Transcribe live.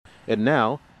And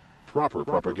now, proper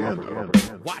propaganda.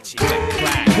 Watch it.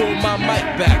 Pull my mic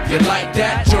back. You like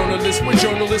that? Journalists with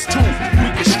journalists too. We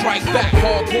can strike back.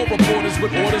 Hardcore reporters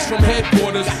with orders from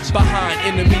headquarters. Behind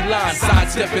enemy lines,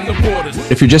 sidestepping the borders.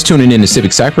 If you're just tuning in to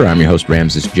Civic Cypher, I'm your host,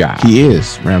 Ramses Ja. He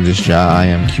is Ramses Ja. I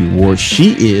am Q Ward.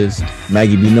 She is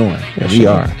Maggie B. Nolan. Yeah, we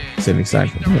are Civic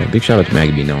Cypher. Yeah, big shout out to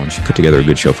Maggie B. Nolan. She put together a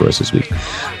good show for us this week.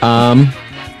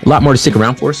 A lot more to stick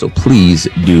around for, so please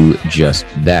do just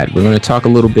that. We're going to talk a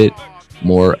little bit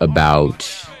more about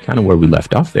kind of where we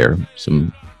left off there,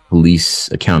 some police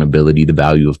accountability, the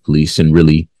value of police, and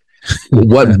really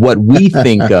what we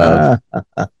think of,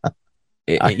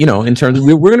 in terms of,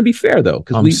 we're going to be fair though.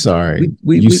 I'm sorry.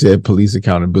 You said police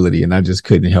accountability and I just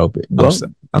couldn't help it.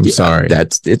 I'm sorry.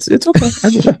 It's okay.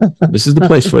 This is the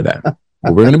place for that.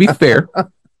 But we're going to be fair.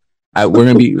 We're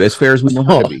going to be as fair as we know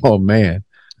how to be. Oh man.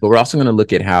 But we're also going to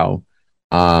look at how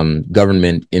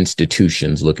government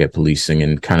institutions look at policing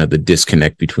and kind of the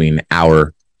disconnect between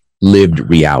our lived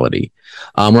reality.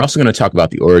 We're also going to talk about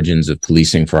the origins of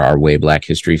policing for our Way Black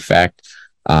History Fact.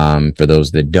 For those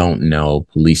that don't know,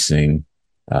 policing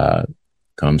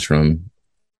comes from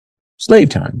slave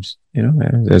times,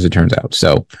 as it turns out.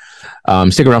 So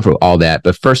stick around for all that.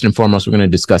 But first and foremost, we're going to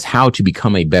discuss how to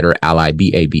become a better ally,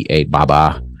 BABA,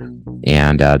 Baba.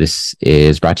 And this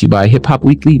is brought to you by Hip Hop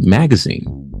Weekly magazine.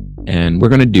 And we're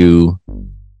going to do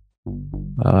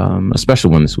a special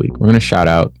one this week. We're going to shout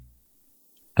out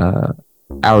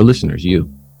our listeners,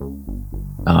 you.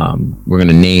 We're going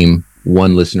to name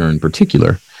one listener in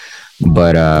particular,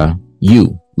 but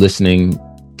you listening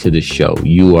to this show,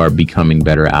 you are becoming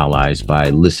better allies by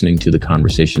listening to the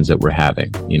conversations that we're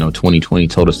having. 2020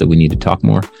 told us that we need to talk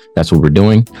more. That's what we're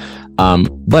doing.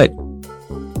 But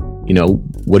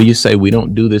what do you say? We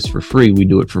don't do this for free. We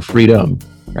do it for freedom,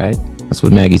 right? That's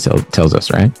what Maggie tells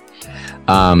us, right?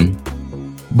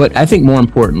 But I think more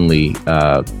importantly,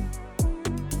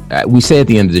 we say at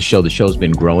the end of the show's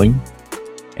been growing,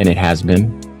 and it has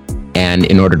been. And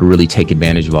in order to really take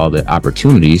advantage of all the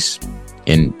opportunities,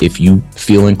 and if you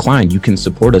feel inclined, you can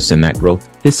support us in that growth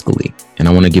fiscally. And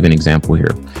I want to give an example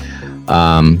here.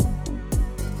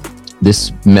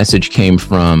 This message came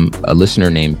from a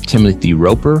listener named Timothy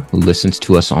Roper, who listens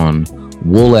to us on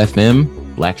Wool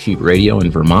FM, Black Sheep Radio in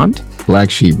Vermont.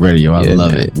 Black Sheep Radio, I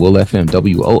love it. Wool FM,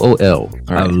 WOOL.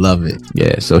 Right. I love it.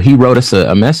 Yeah, so he wrote us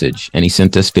a message, and he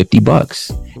sent us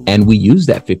 $50, and we used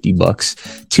that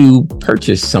 $50 to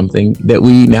purchase something that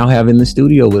we now have in the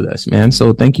studio with us, man.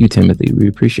 So thank you, Timothy. We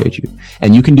appreciate you,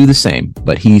 and you can do the same.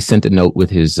 But he sent a note with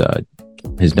his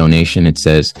donation. It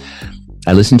says,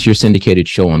 I listen to your syndicated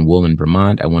show on Wool in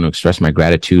Vermont. I want to express my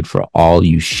gratitude for all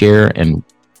you share and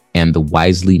the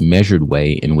wisely measured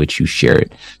way in which you share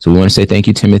it. So we want to say thank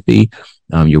you, Timothy.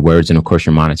 Your words and, of course,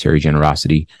 your monetary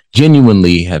generosity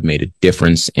genuinely have made a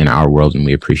difference in our world, and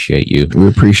we appreciate you. We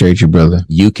appreciate you, brother.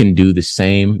 You can do the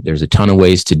same. There's a ton of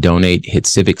ways to donate. Hit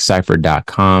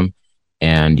civiccypher.com,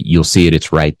 and you'll see it.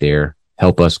 It's right there.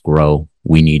 Help us grow.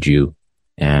 We need you,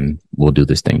 and we'll do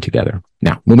this thing together.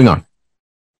 Now, moving on.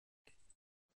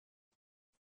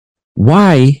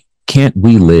 Why can't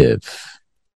we live?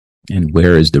 And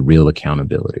where is the real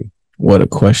accountability? What a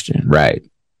question. Right.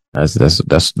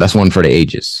 That's one for the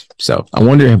ages. So I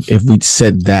wonder if we'd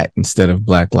said that instead of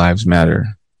Black Lives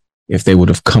Matter, if they would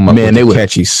have come up with a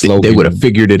catchy slogan. They would have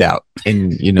figured it out.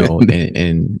 And,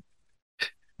 in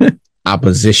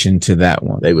opposition to that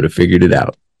one. They would have figured it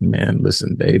out. Man,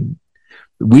 listen,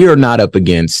 we are not up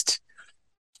against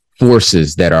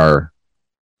forces that are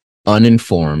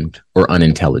uninformed or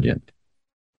unintelligent.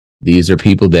 These are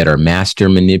people that are master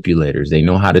manipulators. They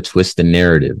know how to twist the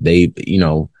narrative.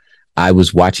 I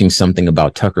was watching something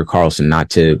about Tucker Carlson,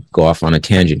 not to go off on a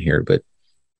tangent here, but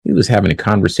he was having a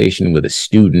conversation with a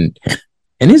student,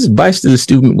 and his advice to the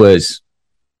student was,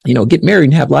 get married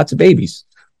and have lots of babies.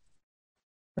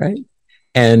 Right.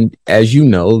 And as you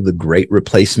know, the great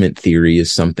replacement theory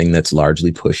is something that's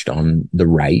largely pushed on the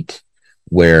right,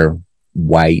 where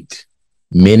white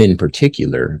men in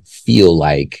particular feel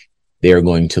like they're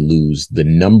going to lose the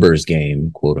numbers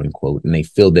game, quote unquote, and they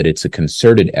feel that it's a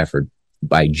concerted effort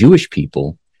by Jewish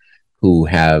people who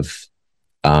have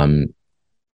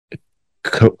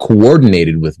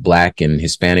coordinated with Black and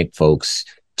Hispanic folks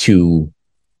to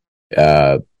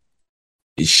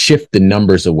shift the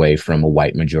numbers away from a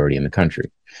white majority in the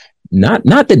country. Not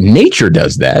that nature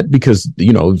does that, because,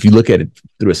 if you look at it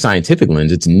through a scientific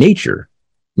lens, it's nature.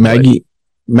 Maggie,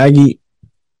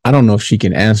 I don't know if she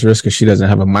can answer us because she doesn't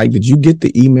have a mic. Did you get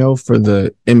the email for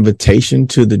the invitation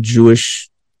to the Jewish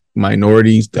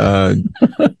minorities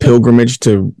pilgrimage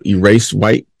to erase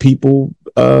white people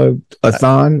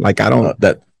a-thon? Like, I don't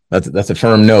That's a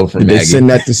firm no from Did Maggie. they send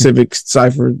that to Civic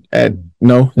Cipher at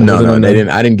no? No, they didn't.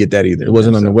 I didn't get that either. It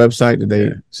wasn't on the website. Did they?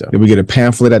 Yeah, so Did we get a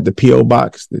pamphlet at the PO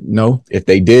box? No. if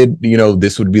they did,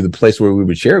 this would be the place where we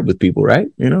would share it with people, right?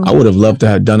 I would have loved to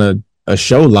have done a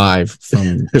show live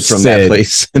from that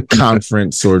place,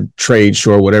 conference or trade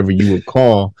show, or whatever you would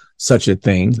call such a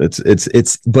thing.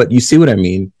 It's. But you see what I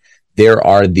mean? There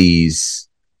are these.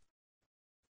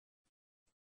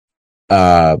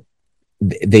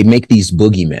 They make these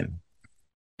boogeymen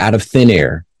out of thin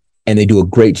air, and they do a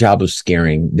great job of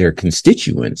scaring their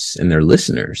constituents and their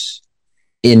listeners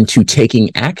into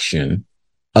taking action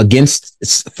against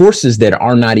forces that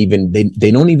are not even,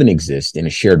 they don't even exist in a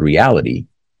shared reality.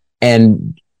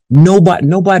 And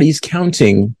nobody's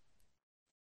counting.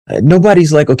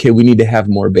 Nobody's like, okay, we need to have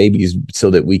more babies so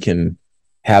that we can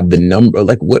have the number.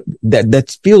 Like what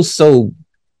that feels so,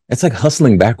 it's like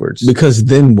hustling backwards. Because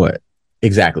then what?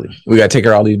 Exactly. We got to take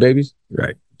care of all these babies.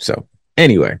 Right. So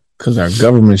anyway. Because our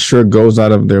government sure goes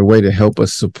out of their way to help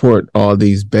us support all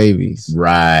these babies.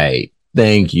 Right.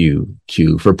 Thank you,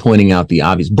 Q, for pointing out the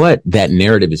obvious. But that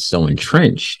narrative is so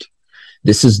entrenched.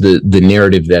 This is the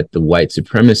narrative that the white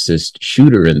supremacist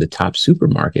shooter in the top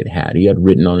supermarket had. He had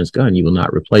written on his gun, "You will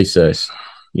not replace us."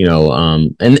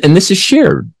 And this is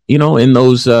shared, in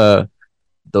those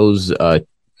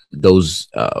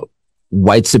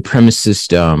white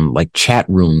supremacist like chat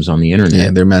rooms on the internet.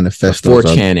 Yeah, their manifestos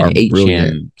 4chan and 8chan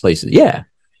brilliant places. Yeah.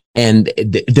 And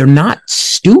they're not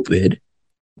stupid.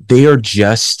 They are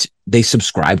just, they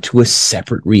subscribe to a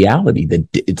separate reality that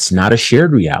it's not a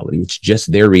shared reality. It's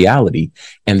just their reality.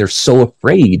 And they're so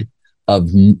afraid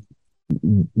of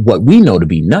what we know to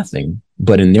be nothing,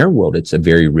 but in their world, it's a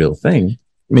very real thing.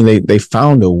 I mean, they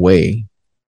found a way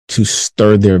to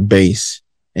stir their base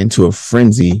into a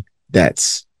frenzy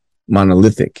that's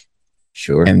monolithic.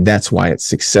 Sure. And that's why it's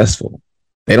successful.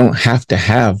 They don't have to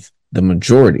have the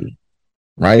majority,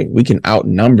 right? We can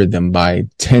outnumber them by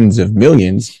tens of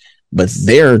millions, but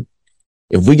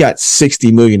if we got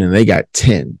 60 million and they got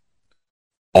 10,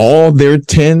 all their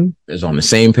 10 is on the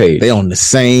same page. They on the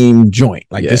same joint.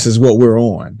 Like, this is what we're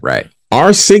on. Right.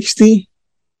 Our 60,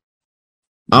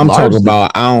 I'm talking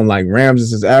about, I don't like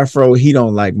Ramses' afro. He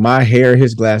don't like my hair.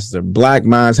 His glasses are black.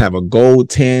 Mine's have a gold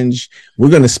tinge. We're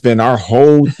going to spend our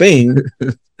whole thing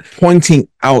pointing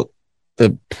out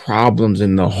the problems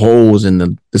and the holes and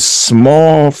the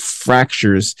small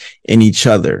fractures in each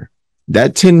other.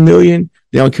 That 10 million,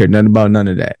 they don't care nothing about none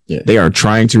of that. Yeah. They are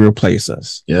trying to replace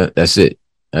us. Yeah, that's it.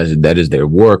 That is their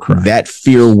war cry. That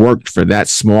fear worked for that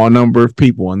small number of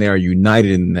people, and they are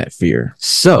united in that fear.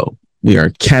 So we are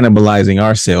cannibalizing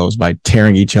ourselves by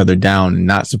tearing each other down and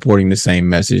not supporting the same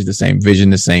message, the same vision,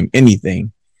 the same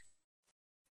anything.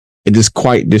 It is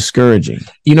quite discouraging.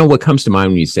 What comes to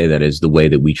mind when you say that is the way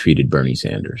that we treated Bernie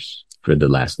Sanders for the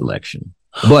last election.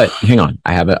 But hang on,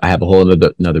 I have a whole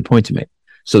another point to make.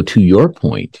 So to your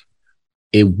point,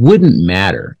 it wouldn't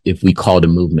matter if we called a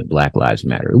movement Black Lives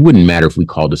Matter. It wouldn't matter if we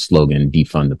called a slogan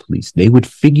defund the police. They would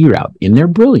figure out in their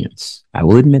brilliance, I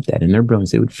will admit that in their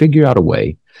brilliance, they would figure out a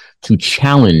way to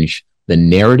challenge the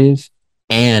narrative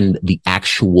and the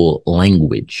actual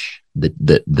language,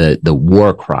 the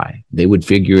war cry. They would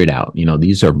figure it out.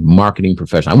 These are marketing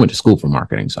professionals. I went to school for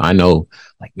marketing, so I know,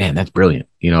 like, man, that's brilliant.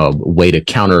 A way to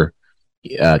counter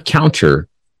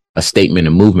a statement,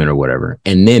 a movement, or whatever.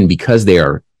 And then because they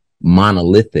are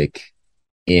monolithic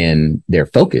in their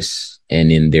focus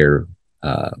and in their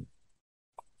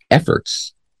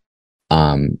efforts,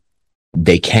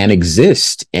 they can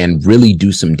exist and really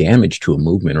do some damage to a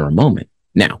movement or a moment.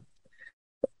 Now,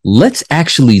 let's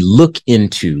actually look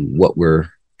into what we're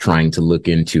trying to look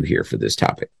into here for this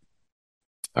topic.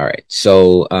 All right.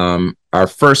 So our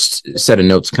first set of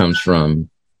notes comes from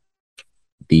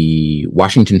the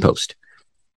Washington Post.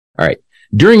 All right.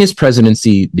 During his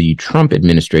presidency, the Trump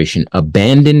administration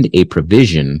abandoned a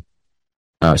proven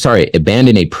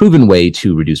way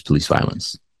to reduce police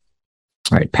violence.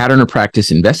 All right. Pattern or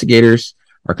practice investigators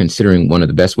are considering one of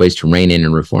the best ways to rein in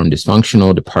and reform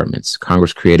dysfunctional departments.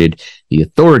 Congress created the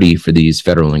authority for these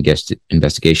federal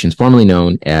investigations, formerly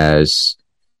known as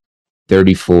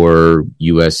 34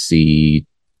 USC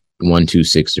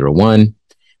 12601,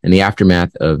 in the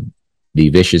aftermath of the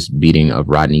vicious beating of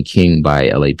Rodney King by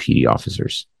LAPD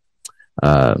officers.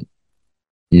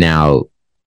 Now,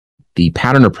 the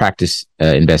pattern or practice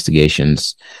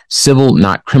investigations, civil,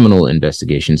 not criminal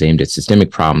investigations aimed at systemic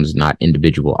problems, not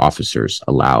individual officers,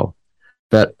 allow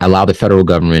the federal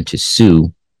government to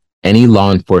sue any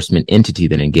law enforcement entity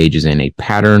that engages in a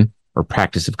pattern or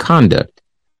practice of conduct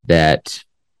that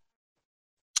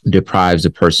deprives a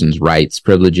person's rights,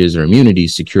 privileges, or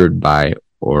immunities secured by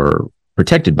or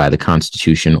protected by the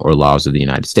Constitution or laws of the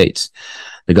United States.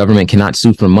 The government cannot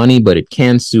sue for money, but it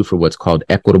can sue for what's called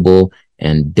equitable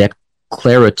and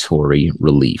declaratory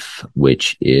relief,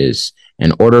 which is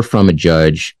an order from a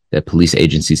judge that police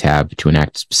agencies have to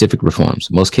enact specific reforms.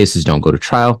 Most cases don't go to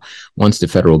trial. Once the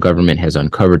federal government has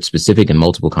uncovered specific and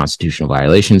multiple constitutional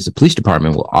violations, the police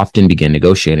department will often begin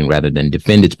negotiating rather than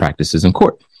defend its practices in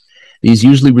court. These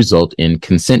usually result in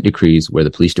consent decrees where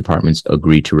the police departments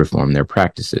agree to reform their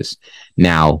practices.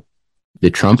 Now, the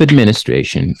Trump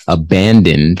administration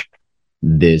abandoned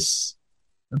this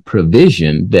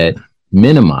provision that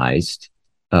minimized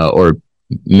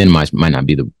might not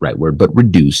be the right word, but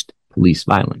reduced police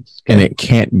violence. Okay? And it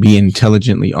can't be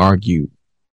intelligently argued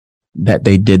that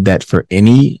they did that for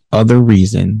any other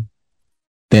reason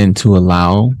than to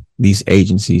allow these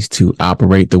agencies to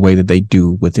operate the way that they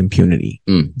do with impunity.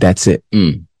 That's it.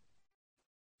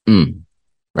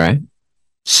 Right?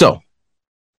 So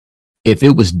if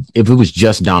it was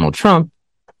just Donald Trump,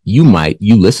 you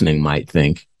listening might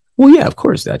think, well, yeah, of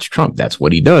course, that's Trump. That's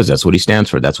what he does. That's what he stands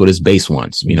for. That's what his base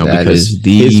wants, that because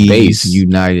his base,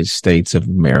 United States of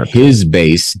America, his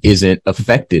base isn't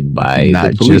affected by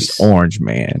not the police. Just Orange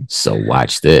Man. So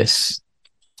watch this.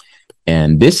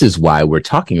 And this is why we're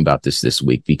talking about this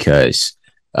week, because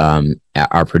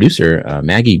our producer,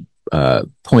 Maggie,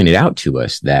 pointed out to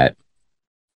us that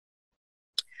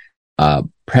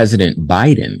President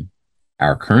Biden,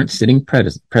 our current sitting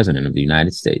president of the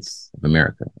United States of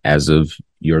America, as of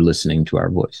you're listening to our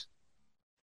voice,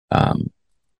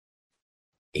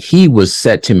 he was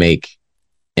set to make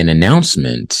an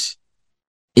announcement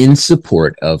in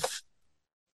support of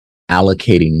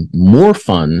allocating more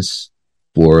funds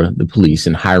for the police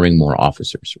and hiring more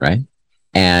officers, right?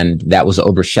 And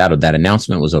that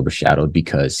announcement was overshadowed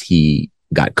because he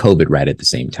got COVID right at the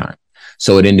same time.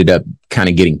 So it ended up kind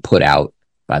of getting put out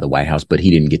by the White House, but he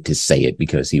didn't get to say it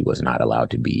because he was not allowed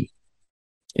to be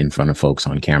in front of folks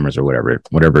on cameras or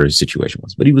whatever his situation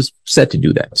was. But he was set to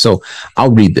do that. So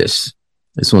I'll read this.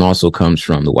 This one also comes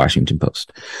from the Washington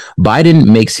Post. Biden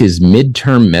makes his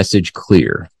midterm message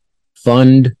clear.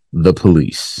 Fund the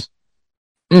police.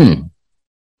 All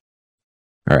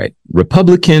right.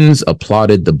 Republicans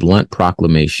applauded the blunt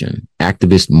proclamation.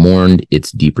 Activists mourned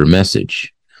its deeper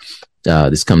message.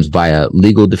 This comes via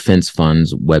Legal Defense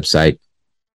Fund's website.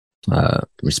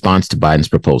 Response to Biden's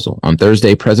proposal. On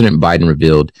Thursday, President Biden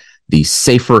revealed the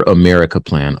Safer America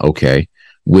Plan,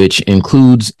 which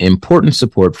includes important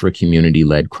support for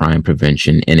community-led crime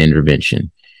prevention and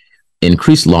intervention,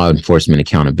 increased law enforcement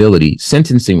accountability,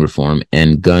 sentencing reform,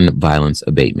 and gun violence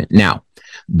abatement. Now,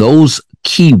 those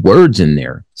key words in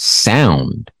there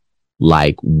sound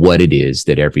like what it is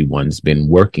that everyone's been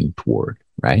working toward,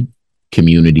 right?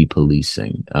 Community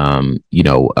policing,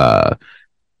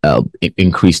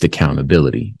 increased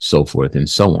accountability, so forth and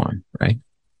so on, right?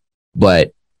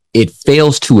 But it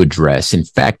fails to address, in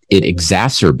fact, it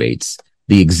exacerbates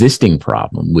the existing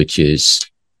problem, which is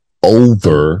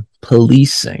over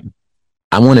policing.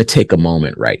 I want to take a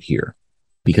moment right here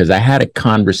because I had a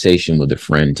conversation with a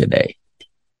friend today.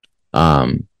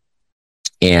 And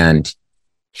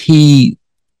he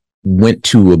went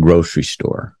to a grocery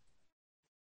store.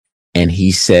 And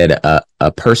he said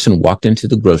a person walked into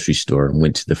the grocery store and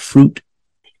went to the fruit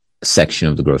section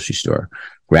of the grocery store,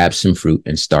 grabbed some fruit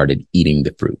and started eating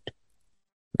the fruit.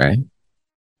 Right?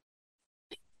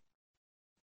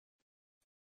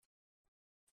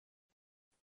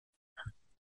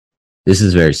 This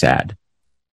is very sad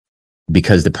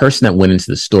because the person that went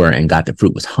into the store and got the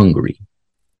fruit was hungry.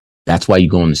 That's why you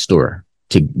go in the store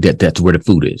that's where the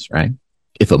food is, right?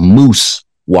 If a moose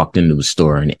walked into the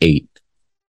store and ate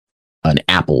an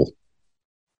apple,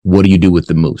 what do you do with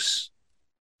the moose?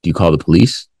 Do you call the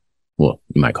police? Well,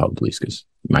 you might call the police because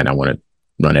you might not want to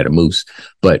run at a moose,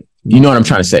 but you know what I'm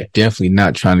trying to say. Definitely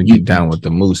not trying to get down with the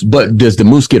moose. But does the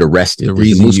moose get arrested?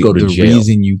 Does the moose go to jail? The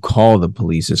reason you call the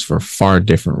police is for far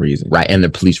different reasons. Right. And the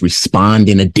police respond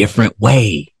in a different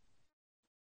way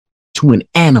to an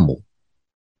animal.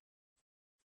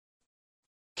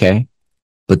 Okay.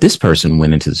 But this person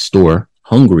went into the store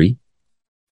hungry,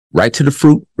 right to the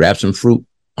fruit, grabbed some fruit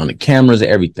on the cameras,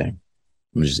 everything.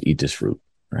 I'm just eat this fruit.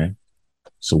 Right.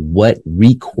 So what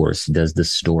recourse does the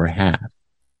store have?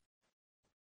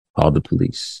 Call the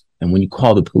police. And when you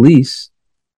call the police,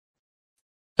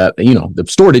 the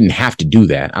store didn't have to do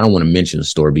that. I don't want to mention the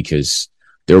store because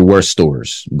there were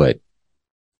stores, but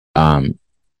you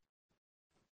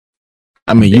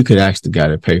could ask the guy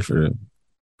to pay for the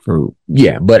fruit.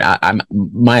 Yeah, but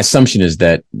my assumption is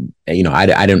that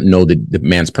I don't know the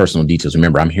man's personal details.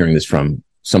 Remember, I'm hearing this from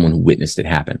someone who witnessed it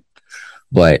happen.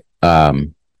 But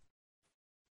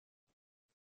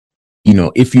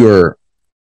if you're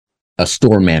a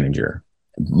store manager,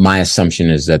 my assumption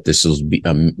is that this will be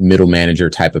a middle manager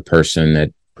type of person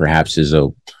that perhaps is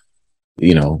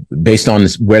based on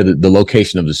this, where the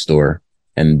location of the store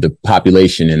and the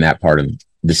population in that part of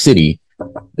the city,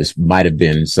 this might have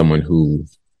been someone who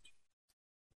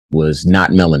was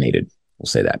not melanated. We'll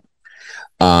say that.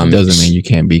 Doesn't mean you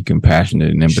can't be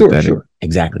compassionate and empathetic. Sure.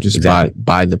 Exactly. Just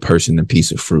buy the person a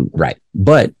piece of fruit. Right.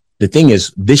 But the thing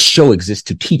is, this show exists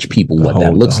to teach people what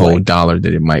that looks like. The whole dollar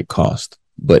that it might cost.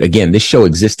 But again, this show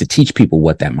exists to teach people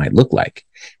what that might look like.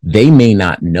 They may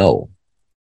not know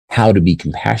how to be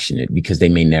compassionate because they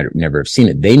may never have seen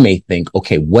it. They may think,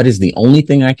 okay, what is the only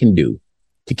thing I can do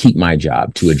to keep my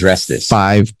job, to address this?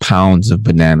 5 pounds of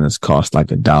bananas cost like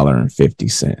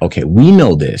 $1.50. Okay, we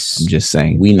know this. I'm just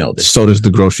saying. We know this. So does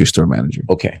the grocery store manager.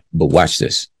 Okay, but watch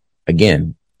this.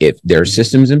 Again, if there are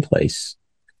systems in place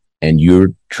and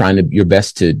you're trying your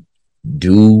best to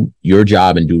do your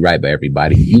job and do right by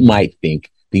everybody, you might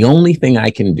think the only thing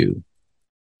I can do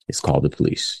is call the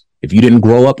police. If you didn't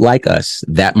grow up like us,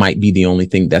 that might be the only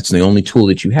thing. That's the only tool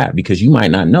that you have, because you might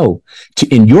not know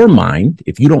in your mind,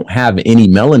 if you don't have any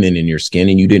melanin in your skin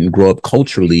and you didn't grow up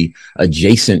culturally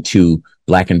adjacent to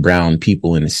Black and brown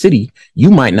people in the city,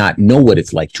 you might not know what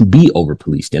it's like to be over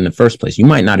policed in the first place. You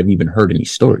might not have even heard any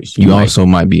stories. You also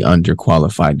might be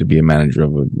underqualified to be a manager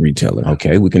of a retailer.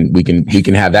 Okay, we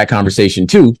can have that conversation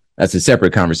too. That's a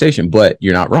separate conversation, but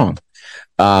you're not wrong.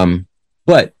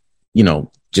 But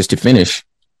just to finish,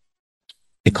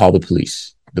 they call the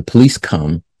police. The police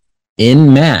come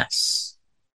en masse.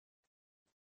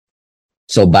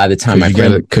 So by the time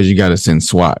because you got to send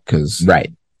SWAT,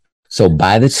 right. So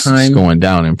by the time it's going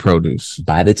down in produce,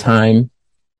 by the time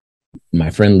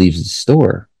my friend leaves the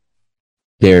store,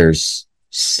 there's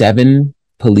 7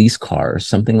 police cars,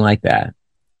 something like that,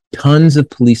 tons of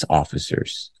police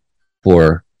officers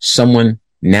for someone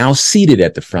now seated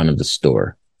at the front of the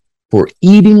store for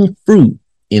eating fruit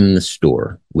in the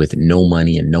store with no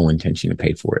money and no intention to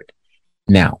pay for it.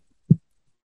 Now,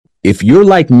 if you're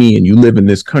like me and you live in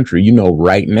this country,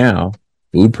 right now,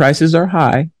 food prices are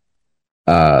high.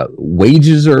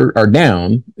 Wages are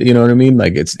down. You know what I mean?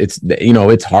 Like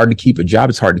it's hard to keep a job.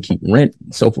 It's hard to keep rent,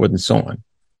 and so forth and so on.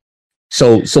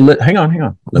 So hang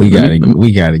on. We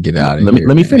gotta get out of here.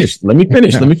 Let me finish. Let me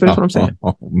finish what I'm saying.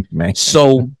 Oh, man.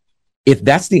 So if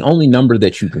that's the only number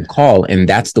that you can call and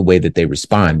that's the way that they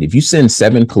respond, if you send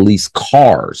 7 police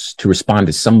cars to respond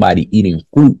to somebody eating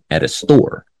fruit at a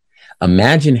store,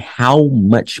 imagine how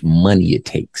much money it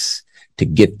takes to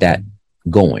get that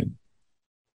going,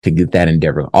 to get that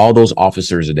endeavor. All those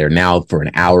officers are there now for an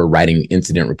hour writing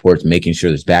incident reports, making sure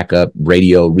there's backup,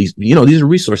 radio. These are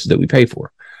resources that we pay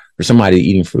for somebody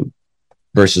eating fruit.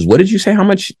 Versus, what did you say? How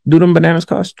much do them bananas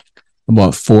cost? I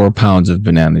bought 4 pounds of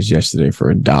bananas yesterday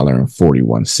for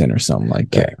 $1.41 or something like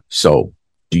that. Okay. So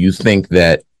do you think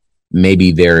that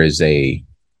maybe there is a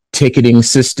ticketing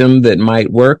system that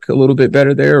might work a little bit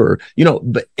better there? Or,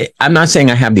 but I'm not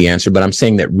saying I have the answer, but I'm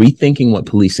saying that rethinking what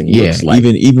policing looks like.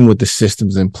 Even with the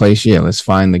systems in place, let's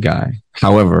find the guy.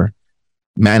 However,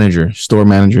 store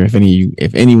manager,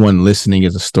 if anyone listening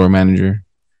is a store manager,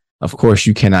 of course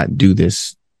you cannot do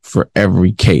this for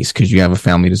every case because you have a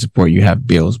family to support, you have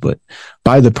bills, but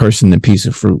buy the person the piece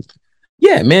of fruit.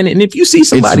 Yeah, man. And if you see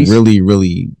somebody, it's really,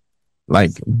 really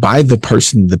like buy the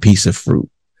person the piece of fruit.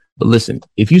 But listen,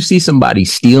 if you see somebody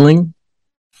stealing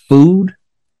food,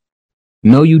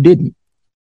 no, you didn't.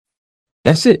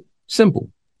 That's it.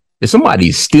 Simple. If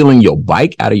somebody's stealing your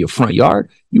bike out of your front yard,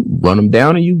 you run them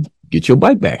down and you get your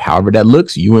bike back. However that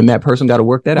looks, you and that person got to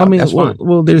work that out. That's fine.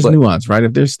 Well, there's nuance, right?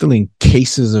 If they're stealing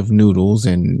cases of noodles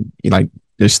and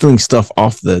they're stealing stuff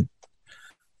out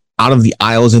of the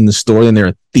aisles in the store, and they're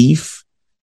a thief,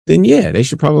 then they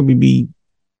should probably be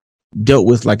dealt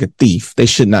with like a thief. They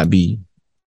should not be,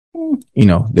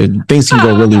 things can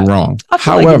go really wrong.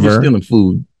 However, if you're stealing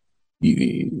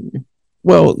food,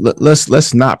 well,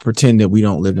 let's not pretend that we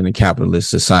don't live in a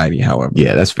capitalist society. However,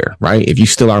 that's fair, right? If you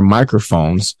steal our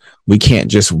microphones, we can't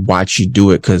just watch you do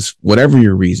it because whatever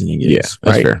your reasoning is,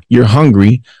 that's right? fair. You're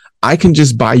hungry. I can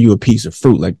just buy you a piece of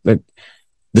fruit. Like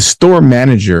the store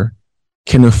manager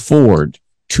can afford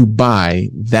to buy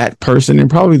that person and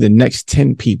probably the next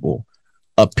 10 people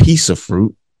a piece of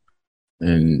fruit,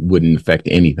 and wouldn't affect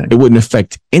anything. It wouldn't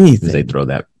affect anything. They throw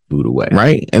that food away,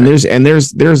 right? And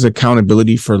there's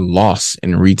accountability for loss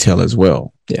in retail as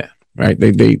well. Yeah, right.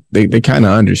 They kind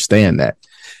of understand that.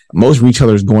 Most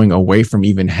retailers going away from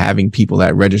even having people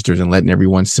at registers and letting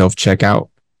everyone self check out,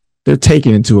 they're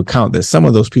taking into account that some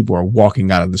of those people are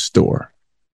walking out of the store.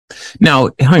 Now,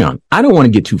 hang on. I don't want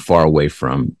to get too far away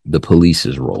from the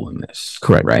police's role in this.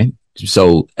 Correct. Right.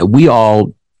 So we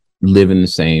all live in the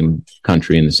same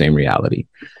country, in the same reality.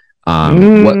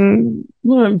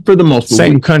 Well, for the most part,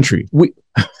 same country.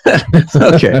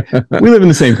 Okay, we live in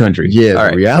the same country. Yeah, all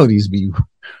right. Realities be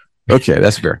okay.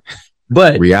 That's fair.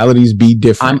 But realities be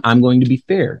different. I'm going to be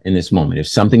fair in this moment. If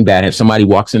something bad, if somebody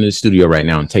walks into the studio right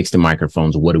now and takes the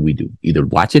microphones, what do? Either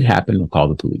watch it happen or call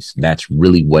the police. That's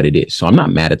really what it is. So I'm not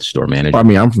mad at the store manager. I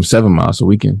mean, I'm from 7 Mile, so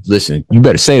we can listen. You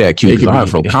better say that, Q. I'm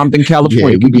from Compton,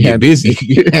 California. We can get busy.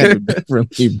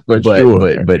 but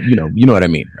you know what I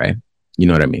mean, right? You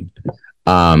know what I mean.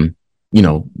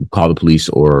 Call the police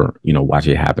or watch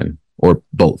it happen or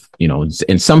both.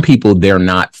 And some people, they're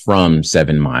not from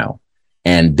 7 Mile.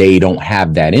 And they don't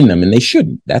have that in them, and they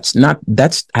shouldn't.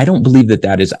 I don't believe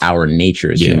that is our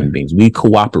nature as human beings. We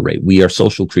cooperate. We are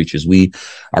social creatures. We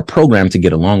are programmed to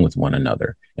get along with one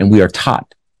another, and we are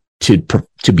taught to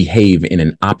behave in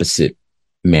an opposite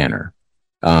manner.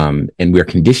 And we're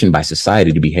conditioned by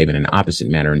society to behave in an opposite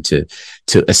manner and to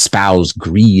espouse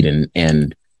greed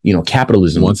and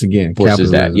capitalism. Once again,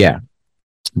 forces that. Yeah.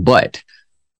 But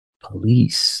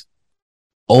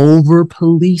over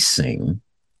policing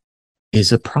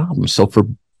is a problem. So for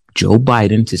Joe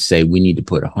Biden to say we need to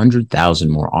put 100,000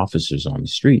 more officers on the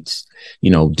streets,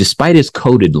 despite his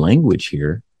coded language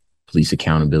here, police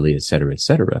accountability, et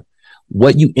cetera,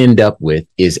 what you end up with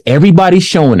is everybody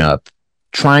showing up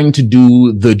trying to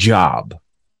do the job,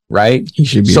 right? He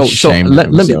should be ashamed. So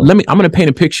let me, I'm going to paint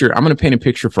a picture. I'm going to paint a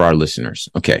picture for our listeners.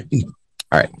 Okay.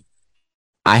 All right.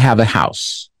 I have a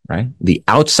house, right? The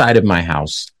outside of my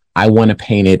house, I want to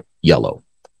paint it yellow.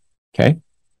 Okay.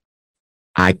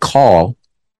 I call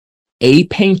a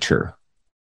painter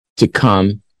to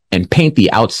come and paint the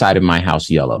outside of my house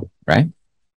yellow, right?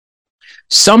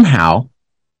 Somehow,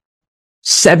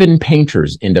 7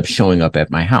 painters end up showing up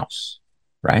at my house,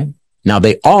 right? Now,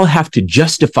 they all have to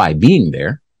justify being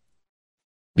there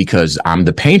because I'm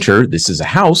the painter. This is a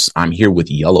house. I'm here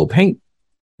with yellow paint,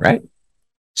 right?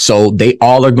 So they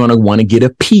all are going to want to get a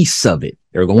piece of it.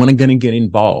 They're going to get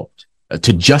involved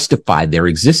to justify their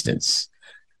existence.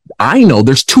 I know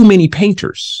there's too many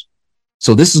painters.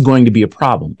 So this is going to be a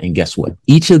problem. And guess what?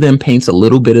 Each of them paints a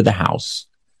little bit of the house.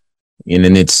 And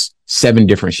then it's 7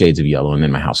 different shades of yellow. And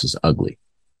then my house is ugly.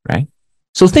 Right.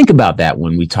 So think about that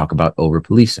when we talk about over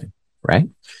policing. Right.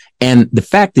 And the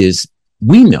fact is,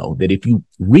 we know that if you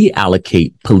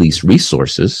reallocate police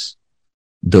resources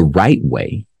the right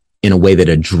way, in a way that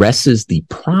addresses the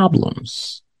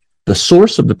problems, the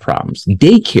source of the problems,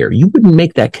 daycare, you wouldn't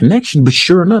make that connection, but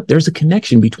sure enough, there's a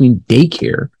connection between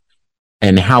daycare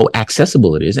and how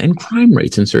accessible it is and crime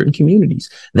rates in certain communities.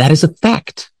 That is a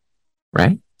fact,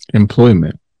 right?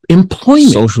 Employment,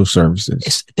 social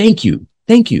services. Thank you.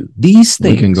 These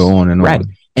things. We can go on and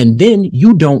on. And then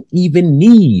you don't even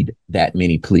need that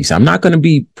many police. I'm not going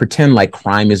to pretend like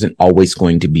crime isn't always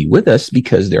going to be with us,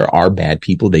 because there are bad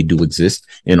people. They do exist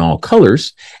in all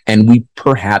colors. And we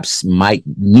perhaps might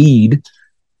need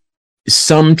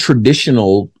some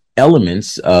traditional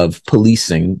elements of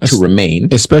policing to remain.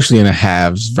 Especially in a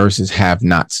haves versus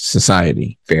have-nots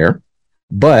society. Fair.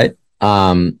 But,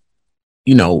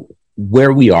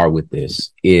 where we are with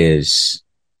this is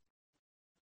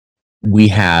we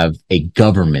have a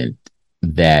government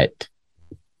that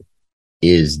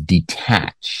is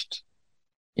detached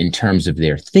in terms of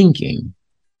their thinking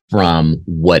from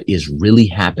what is really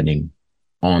happening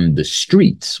on the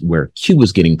streets, where Q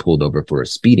was getting pulled over for a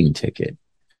speeding ticket.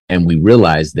 And we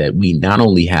realized that we not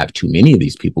only have too many of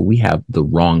these people, we have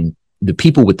the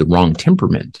people with the wrong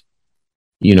temperament.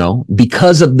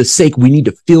 Because of the sake, we need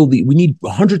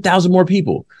 100,000 more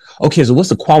people. Okay, so what's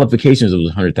the qualifications of those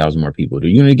 100,000 more people? Are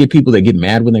you going to get people that get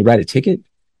mad when they write a ticket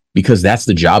because that's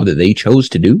the job that they chose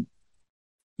to do?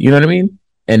 You know what I mean?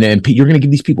 And then you're going to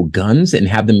give these people guns and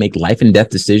have them make life and death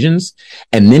decisions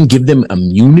and then give them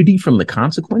immunity from the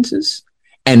consequences.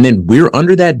 And then we're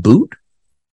under that boot.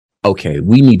 Okay,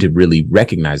 we need to really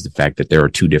recognize the fact that there are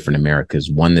 2 different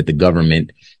Americas, one that the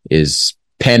government is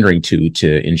pandering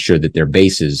to ensure that their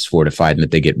base is fortified and that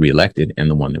they get reelected, and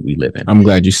the one that we live in. I'm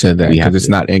glad you said that, because it's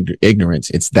not ignorance.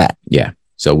 It's that. Yeah.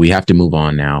 So we have to move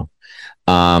on now.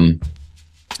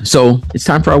 So it's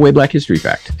time for our Way Black History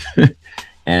Fact.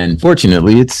 And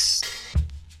fortunately, it's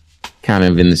kind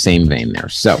of in the same vein there.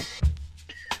 So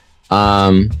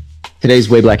today's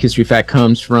Way Black History Fact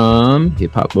comes from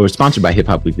Hip Hop, or sponsored by Hip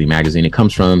Hop Weekly magazine. It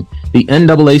comes from the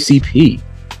NAACP.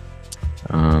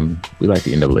 We like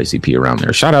the NAACP around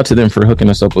there. Shout out to them for hooking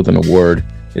us up with an award.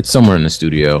 It's somewhere in the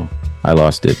studio. I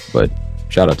lost it, but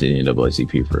shout out to the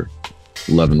NAACP for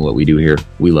loving what we do here.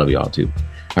 We love y'all too.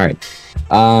 All right.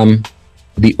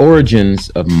 The origins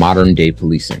of modern day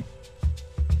policing.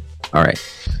 All right.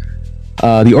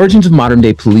 The origins of modern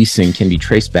day policing can be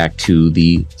traced back to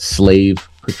the slave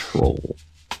patrol.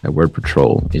 That word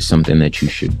patrol is something that you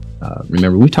should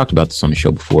remember. We talked about this on the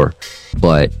show before,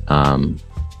 but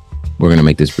we're going to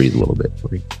make this breathe a little bit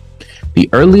for you. The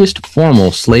earliest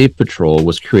formal slave patrol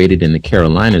was created in the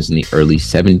Carolinas in the early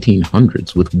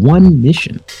 1700s with one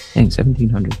mission. Dang,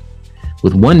 1700.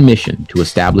 With one mission to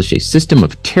establish a system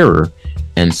of terror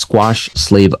and squash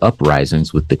slave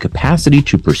uprisings with the capacity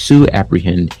to pursue,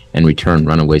 apprehend, and return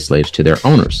runaway slaves to their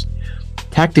owners.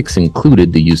 Tactics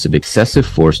included the use of excessive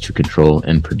force to control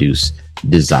and produce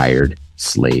desired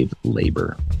slave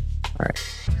labor. All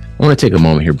right. I want to take a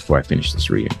moment here before I finish this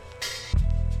reading.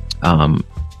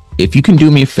 If you can do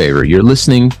me a favor, you're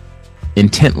listening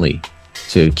intently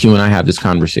to Q and I have this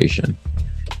conversation.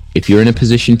 If you're in a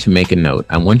position to make a note,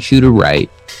 I want you to write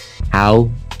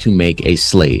how to make a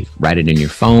slave. Write it in your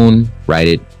phone, write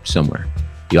it somewhere.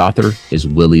 The author is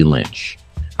Willie Lynch.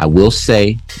 I will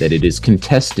say that it is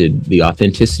contested. The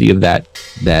authenticity of that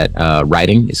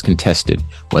writing is contested,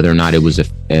 whether or not it was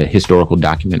a historical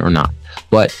document or not.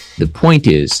 But the point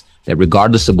is that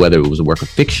regardless of whether it was a work of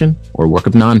fiction or a work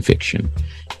of nonfiction,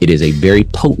 it is a very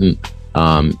potent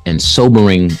and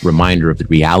sobering reminder of the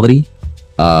reality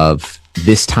of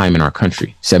this time in our country,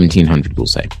 1700, we'll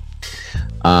say.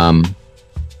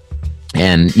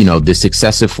 And, you know, this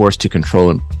excessive force to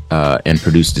control and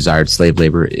produce desired slave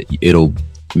labor, it'll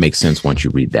make sense once you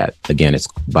read that. Again, it's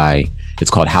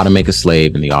called How to Make a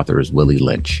Slave, and the author is Willie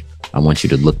Lynch. I want you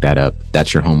to look that up.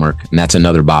 That's your homework. And that's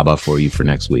another Baba for you for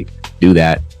next week. Do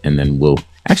that, and then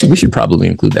we should probably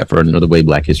include that for another way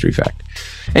Black history fact.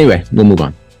 Anyway, we'll move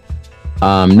on.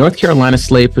 North Carolina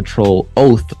Slave Patrol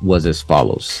oath was as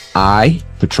follows. I,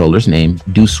 patroller's name,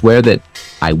 do swear that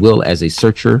I will, as a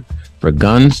searcher for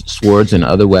guns, swords, and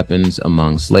other weapons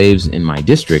among slaves in my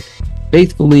district,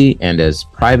 faithfully and as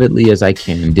privately as I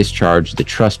can discharge the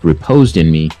trust reposed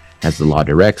in me as the law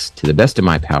directs to the best of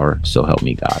my power, so help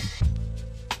me God.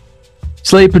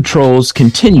 Slave patrols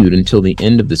continued until the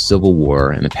end of the Civil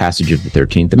War and the passage of the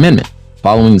 13th Amendment.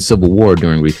 Following the Civil War,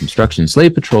 during Reconstruction,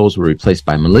 slave patrols were replaced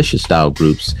by militia-style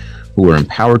groups who were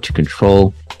empowered to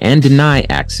control and deny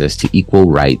access to equal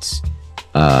rights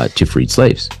to freed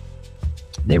slaves.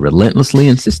 They relentlessly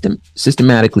and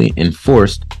systematically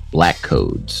enforced black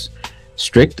codes,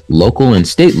 strict local and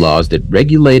state laws that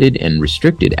regulated and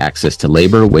restricted access to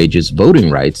labor, wages,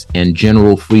 voting rights, and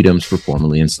general freedoms for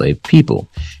formerly enslaved people.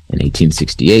 In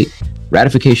 1868,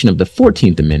 ratification of the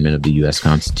 14th Amendment of the U.S.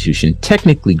 Constitution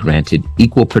technically granted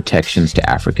equal protections to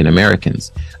African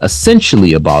Americans,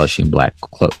 essentially abolishing black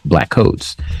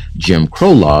codes. Jim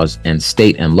Crow laws and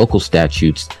state and local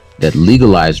statutes that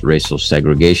legalized racial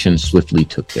segregation swiftly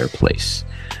took their place.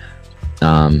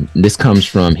 This comes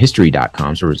from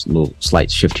history.com, so there's a little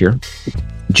slight shift here.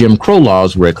 Jim Crow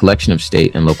laws were a collection of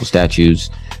state and local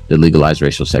statutes that legalized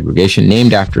racial segregation,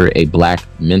 named after a black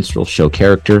minstrel show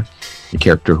character, the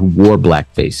character who wore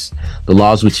blackface. The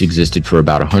laws, which existed for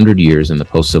about 100 years in the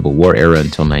post-Civil War era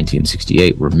until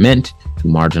 1968, were meant to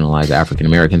marginalize African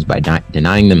Americans by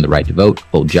denying them the right to vote,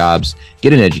 hold jobs,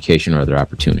 get an education, or other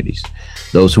opportunities.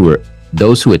 Those who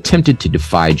attempted to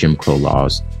defy Jim Crow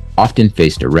laws often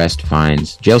faced arrest,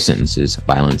 fines, jail sentences,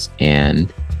 violence,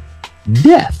 and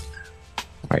death.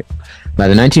 Right. By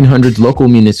the 1900s, local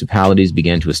municipalities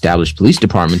began to establish police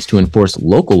departments to enforce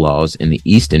local laws in the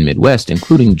East and Midwest,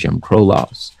 including Jim Crow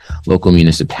laws. Local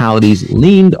municipalities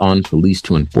leaned on police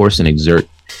to enforce and exert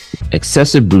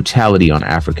excessive brutality on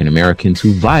African Americans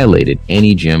who violated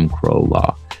any Jim Crow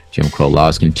law. Jim Crow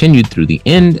laws continued through the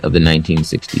end of the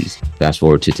 1960s. Fast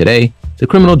forward to today, the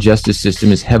criminal justice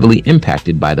system is heavily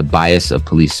impacted by the bias of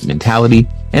police mentality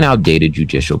and outdated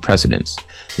judicial precedents.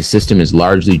 The system is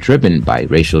largely driven by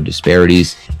racial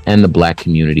disparities, and the black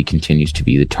community continues to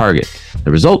be the target.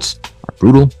 The results are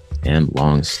brutal and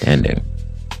long-standing.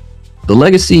 The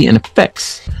legacy and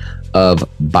effects of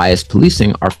biased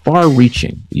policing are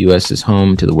far-reaching. The U.S. is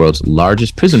home to the world's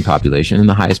largest prison population and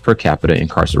the highest per capita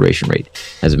incarceration rate.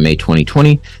 As of May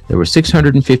 2020, there were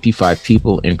 655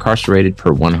 people incarcerated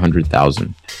per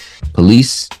 100,000.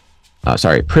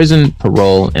 Prison,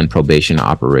 parole, and probation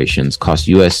operations cost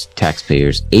U.S.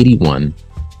 taxpayers $81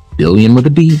 billion with a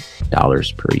B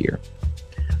dollars per year.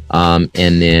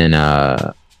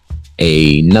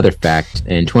 Another fact,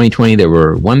 in 2020, there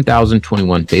were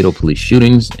 1,021 fatal police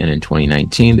shootings, and in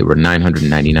 2019, there were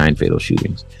 999 fatal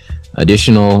shootings.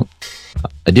 Additionally,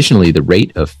 the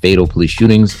rate of fatal police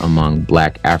shootings among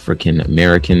Black African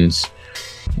Americans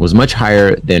was much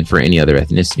higher than for any other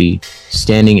ethnicity,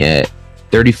 standing at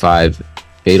 35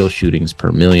 fatal shootings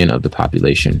per million of the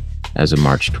population as of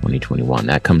March 2021.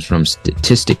 That comes from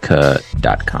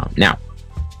Statistica.com. Now,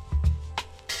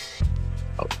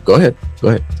 Go ahead.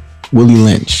 Willie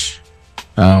Lynch,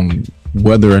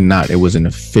 whether or not it was an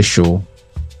official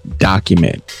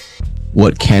document,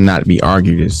 what cannot be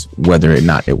argued is whether or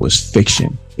not it was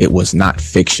fiction. It was not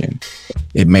fiction.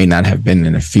 It may not have been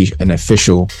an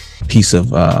official piece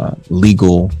of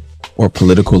legal or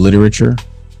political literature,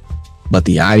 but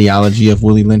the ideology of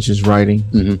Willie Lynch's writing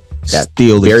that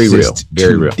still very real, exists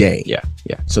very today. real.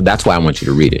 Yeah. So that's why I want you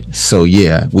to read it. So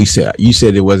yeah, you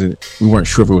said it wasn't. We weren't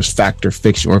sure if it was fact or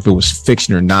fiction, or if it was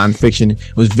fiction or nonfiction.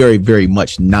 It was very, very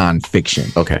much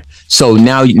nonfiction. Okay. So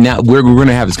now we're going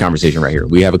to have this conversation right here.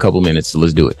 We have a couple minutes, so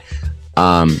let's do it.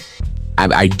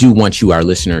 I do want you, our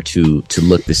listener, to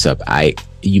look this up.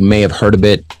 You may have heard a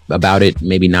bit about it,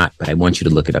 maybe not, but I want you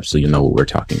to look it up so you know what we're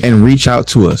talking about. And reach out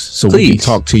to us so we can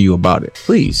talk to you about it.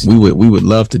 Please. We would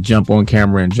love to jump on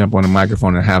camera and jump on the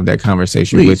microphone and have that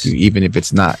conversation with you, even if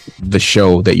it's not the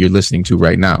show that you're listening to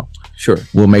right now. Sure.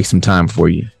 We'll make some time for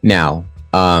you. Now,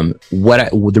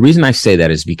 the reason I say that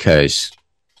is because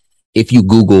if you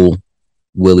Google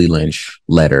Willie Lynch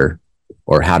letter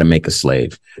or how to make a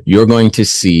slave, you're going to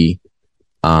see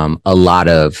a lot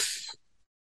of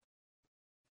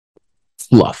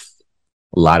fluff,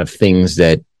 a lot of things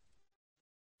that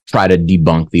try to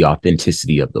debunk the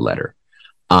authenticity of the letter.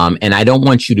 And I don't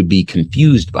want you to be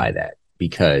confused by that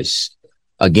because,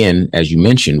 again, as you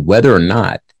mentioned, whether or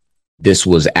not this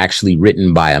was actually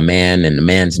written by a man and the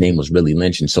man's name was Willie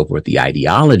Lynch and so forth, the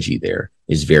ideology there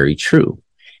is very true.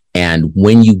 And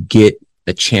when you get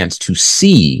a chance to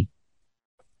see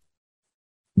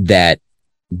that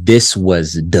this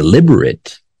was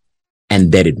deliberate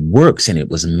and that it works and it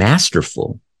was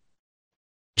masterful,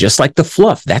 just like the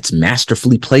fluff, that's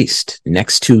masterfully placed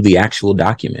next to the actual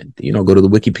document. Go to the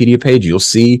Wikipedia page, you'll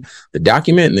see the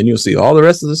document, and then you'll see all the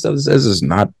rest of the stuff that says it's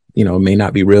not, may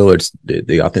not be real, or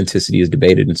the authenticity is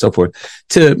debated and so forth,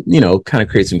 to, kind of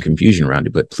create some confusion around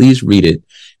it. But please read it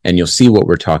and you'll see what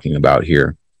we're talking about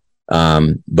here.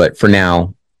 But for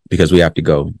now, because we have to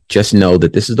go, just know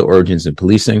that this is the origins of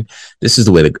policing. This is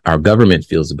the way that our government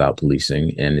feels about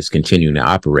policing and is continuing to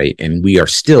operate. And we are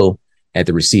still at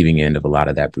the receiving end of a lot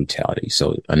of that brutality.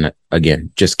 So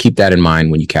again, just keep that in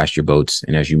mind when you cast your votes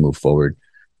and as you move forward,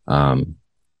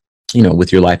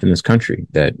 with your life in this country,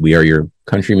 that we are your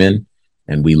countrymen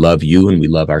and we love you and we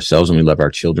love ourselves and we love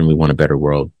our children. We want a better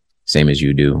world, same as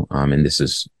you do. And this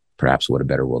is perhaps what a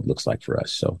better world looks like for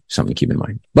us. So something to keep in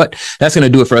mind. But that's going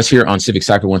to do it for us here on Civic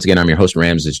Cypher. Once again, I'm your host,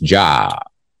 Ramses Ja.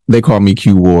 They call me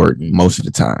Q Ward most of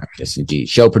the time. Yes, indeed.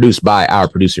 Show produced by our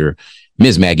producer,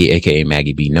 Ms. Maggie, aka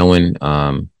Maggie B.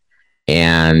 Nowen.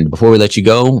 And before we let you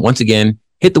go, once again,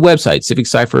 hit the website,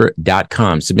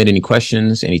 civiccypher.com. Submit any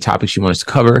questions, any topics you want us to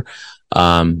cover.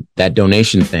 That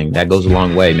donation thing, that goes a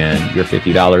long way, man. Your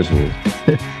 $50 will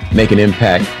make an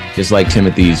impact, just like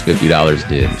Timothy's $50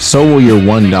 did. So will your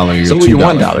 $1. Your so will your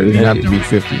 $1. It have to be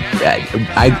 $50.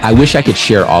 I wish I could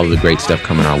share all of the great stuff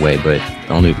coming our way, but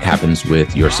it only happens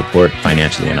with your support,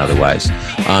 financially and otherwise.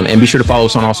 And be sure to follow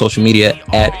us on all social media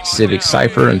at Civic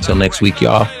Cypher. Until next week,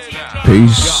 y'all.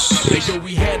 Peace.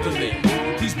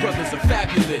 These brothers are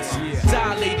fabulous.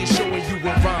 Dilated, showing you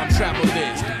what rhyme travel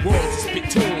is. Worlds is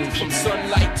spittoon, from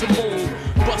sunlight to moon.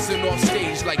 Busting off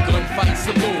stage like gunfight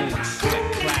saloons.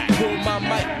 Pull my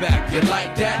mic back, you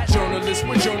like that? Journalists,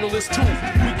 we're journalists too.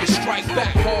 We can strike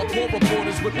back. Hardcore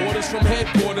reporters with orders from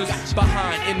headquarters.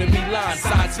 Behind enemy lines,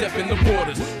 sidestepping the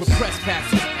borders. With press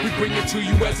passes, we bring it to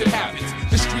you as it happens.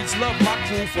 The streets love my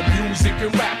crew for music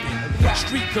and rapping.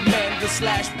 Street commander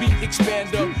 / beat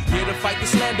expander, here to fight the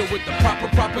slander with the proper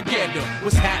propaganda.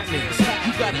 What's happening?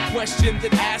 You got a question,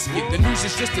 then ask it. The news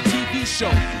is just a TV show,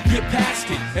 get past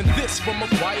it. And this from a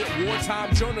quiet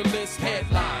wartime journalist.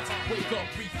 Headlines, wake up,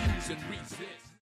 refuse and resist.